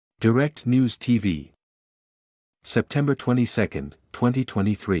Direct News TV. September 22,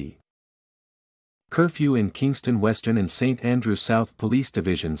 2023. Curfew in Kingston Western and St. Andrew South Police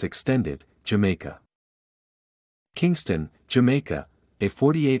Divisions extended, Jamaica. Kingston, Jamaica, a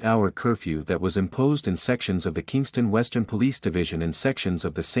 48-hour curfew that was imposed in sections of the Kingston Western Police Division and sections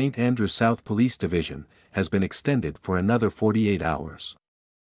of the St. Andrew South Police Division, has been extended for another 48 hours.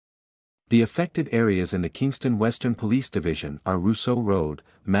 The affected areas in the Kingston Western Police Division are Rousseau Road,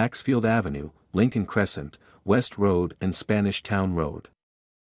 Maxfield Avenue, Lincoln Crescent, West Road and Spanish Town Road.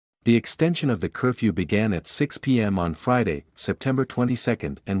 The extension of the curfew began at 6 p.m. on Friday, September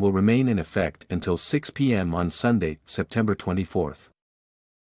 22 and will remain in effect until 6 p.m. on Sunday, September 24.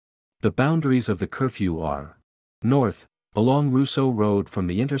 The boundaries of the curfew are: north, along Rousseau Road from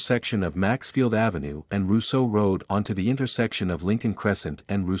the intersection of Maxfield Avenue and Rousseau Road onto the intersection of Lincoln Crescent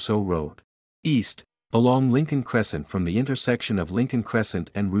and Rousseau Road. East, along Lincoln Crescent from the intersection of Lincoln Crescent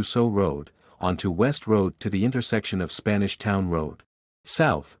and Rousseau Road, onto West Road to the intersection of Spanish Town Road.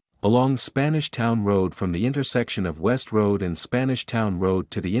 South, along Spanish Town Road from the intersection of West Road and Spanish Town Road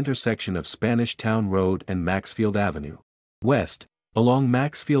to the intersection of Spanish Town Road and Maxfield Avenue. West, along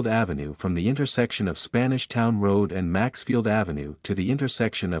Maxfield Avenue from the intersection of Spanish Town Road and Maxfield Avenue to the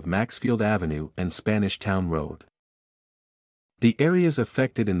intersection of Maxfield Avenue and Spanish Town Road. The areas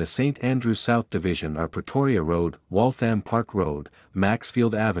affected in the St. Andrew South Division are Pretoria Road, Waltham Park Road,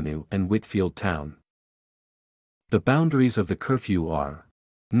 Maxfield Avenue and Whitfield Town. The boundaries of the curfew are: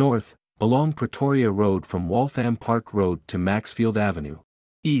 north, along Pretoria Road from Waltham Park Road to Maxfield Avenue.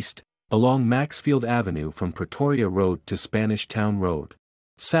 East, along Maxfield Avenue from Pretoria Road to Spanish Town Road.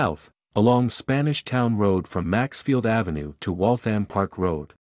 South, along Spanish Town Road from Maxfield Avenue to Waltham Park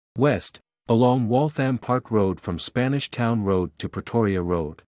Road. West, along Waltham Park Road from Spanish Town Road to Pretoria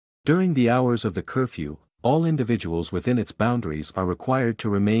Road. During the hours of the curfew, all individuals within its boundaries are required to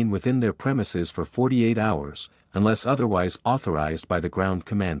remain within their premises for 48 hours, unless otherwise authorized by the ground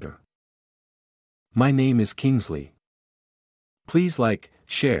commander. My name is Kingsley. Please like,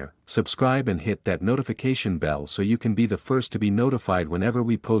 share, subscribe and hit that notification bell so you can be the first to be notified whenever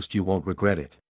we post. You won't regret it.